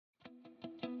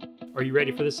Are you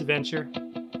ready for this adventure?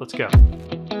 Let's go.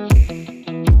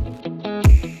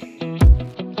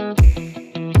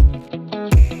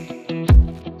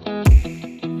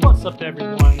 What's up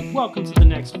everyone? Welcome to the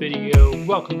next video.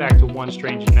 Welcome back to One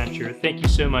Strange Adventure. Thank you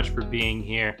so much for being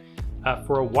here.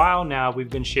 For a while now, we've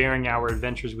been sharing our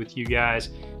adventures with you guys,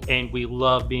 and we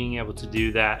love being able to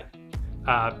do that.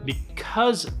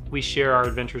 Because we share our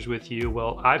adventures with you,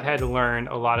 well, I've had to learn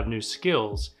a lot of new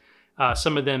skills.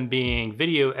 Some of them being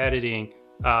video editing,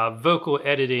 vocal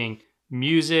editing,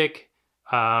 music,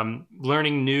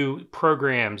 learning new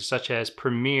programs such as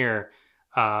Premiere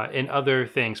and other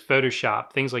things,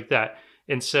 Photoshop, things like that.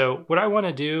 And so what I want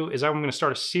to do is I'm going to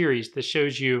start a series that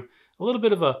shows you a little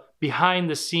bit of a behind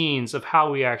the scenes of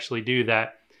how we actually do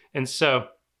that. And so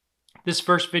this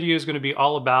first video is going to be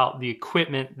all about the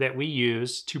equipment that we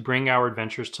use to bring our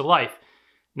adventures to life.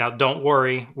 Now, don't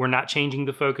worry, we're not changing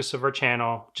the focus of our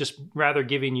channel, just rather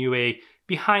giving you a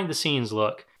behind the scenes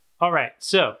look. All right,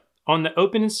 so on the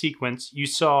open and sequence, you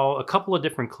saw a couple of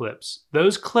different clips.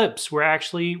 Those clips were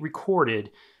actually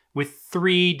recorded with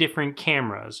 3 different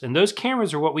cameras, and those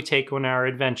cameras are what we take on our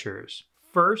adventures.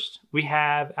 First, we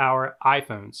have our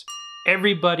iPhones.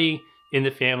 Everybody in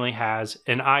the family has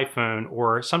an iPhone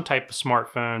or some type of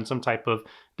smartphone, some type of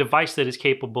device that is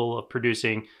capable of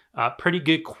producing pretty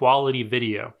good quality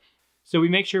video. So we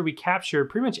make sure we capture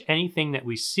pretty much anything that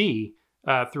we see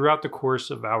throughout the course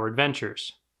of our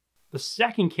adventures. The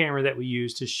second camera that we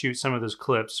used to shoot some of those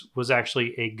clips was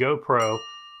actually a GoPro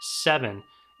 7.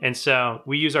 And so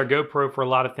we use our GoPro for a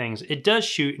lot of things. It does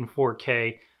shoot in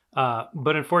 4K,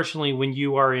 but unfortunately when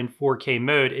you are in 4K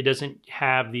mode, it doesn't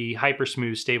have the hyper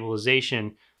smooth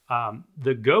stabilization.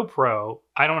 The GoPro,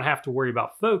 I don't have to worry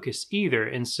about focus either.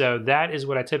 And so that is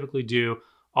what I typically do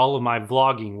all of my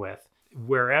vlogging with.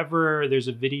 Wherever there's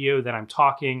a video that I'm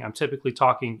typically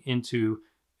talking into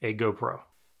a GoPro.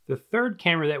 The third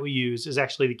camera that we use is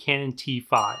actually the Canon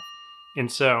T5.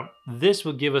 And so this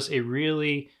will give us a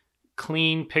really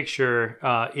clean picture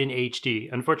in HD.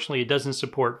 Unfortunately, it doesn't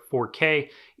support 4K.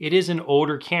 It is an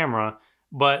older camera,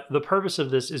 but the purpose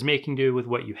of this is making do with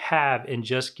what you have and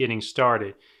just getting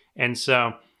started. And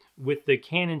so with the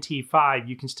Canon T5,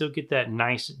 you can still get that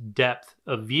nice depth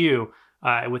of view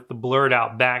with the blurred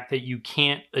out back that you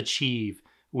can't achieve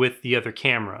with the other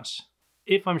cameras.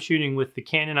 If I'm shooting with the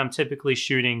Canon, I'm typically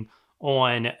shooting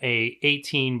on a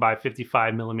 18 by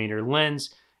 55 millimeter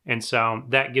lens. And so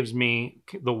that gives me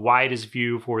the widest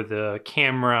view for the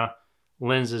camera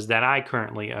lenses that I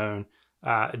currently own.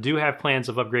 I do have plans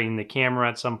of upgrading the camera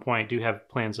at some point, do have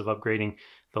plans of upgrading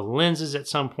the lenses at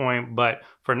some point, but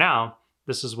for now,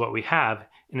 this is what we have.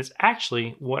 And it's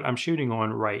actually what I'm shooting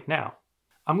on right now.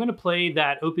 I'm gonna play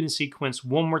that open sequence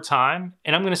one more time,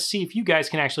 and I'm gonna see if you guys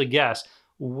can actually guess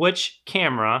which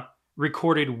camera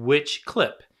recorded which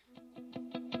clip.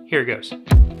 Here it goes.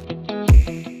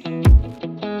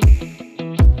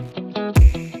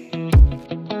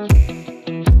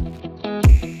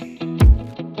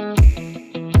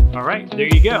 All right, there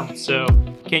you go. So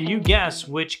can you guess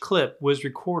which clip was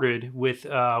recorded with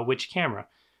which camera?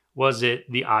 Was it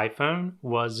the iPhone?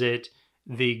 Was it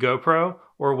the GoPro?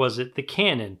 Or was it the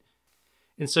Canon?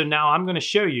 And so now I'm going to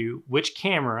show you which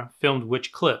camera filmed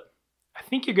which clip. I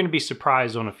think you're going to be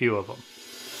surprised on a few of them.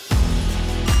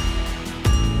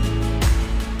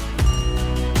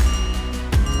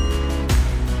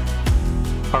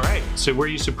 All right, so were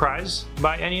you surprised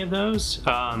by any of those?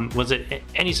 Was it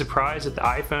any surprise that the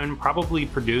iPhone probably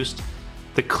produced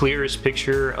the clearest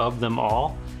picture of them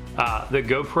all? The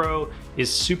GoPro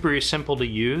is super simple to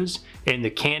use, and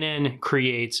the Canon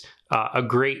creates a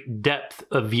great depth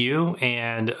of view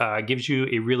and gives you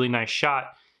a really nice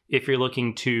shot if you're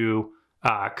looking to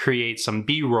create some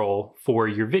B-roll for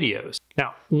your videos.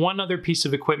 Now, one other piece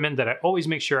of equipment that I always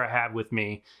make sure I have with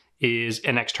me is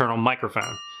an external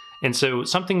microphone. And so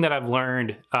something that I've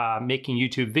learned making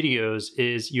YouTube videos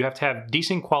is you have to have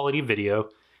decent quality video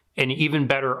and even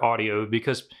better audio,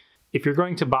 because if you're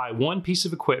going to buy one piece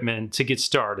of equipment to get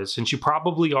started, since you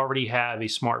probably already have a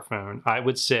smartphone, I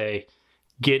would say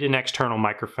get an external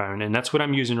microphone. And that's what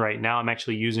I'm using right now. I'm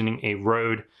actually using a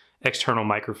Rode external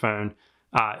microphone.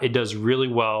 It does really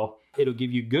well. It'll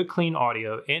give you good clean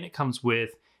audio, and it comes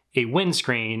with a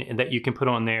windscreen that you can put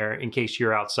on there in case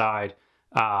you're outside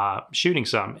shooting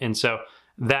some. And so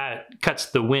that cuts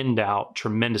the wind out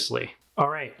tremendously. All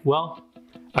right, well,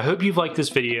 I hope you've liked this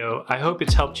video. I hope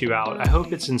it's helped you out. I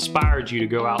hope it's inspired you to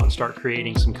go out and start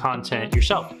creating some content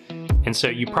yourself. And so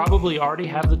you probably already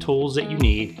have the tools that you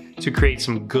need to create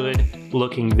some good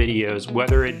looking videos,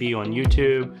 whether it be on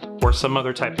YouTube or some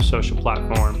other type of social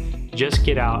platform. Just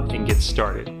get out and get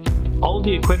started. All of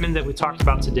the equipment that we talked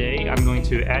about today, I'm going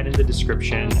to add in the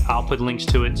description. I'll put links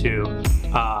to it to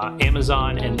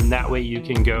Amazon, and then that way you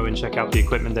can go and check out the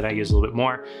equipment that I use a little bit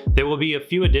more. There will be a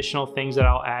few additional things that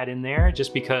I'll add in there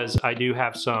just because I do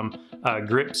have some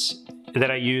grips that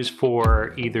I use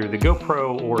for either the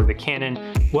GoPro or the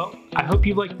Canon. Well, I hope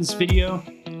you liked this video.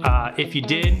 If you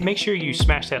did, make sure you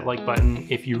smash that like button.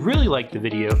 If you really liked the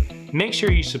video, make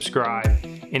sure you subscribe.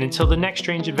 And until the next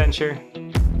strange adventure,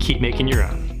 keep making your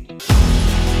own.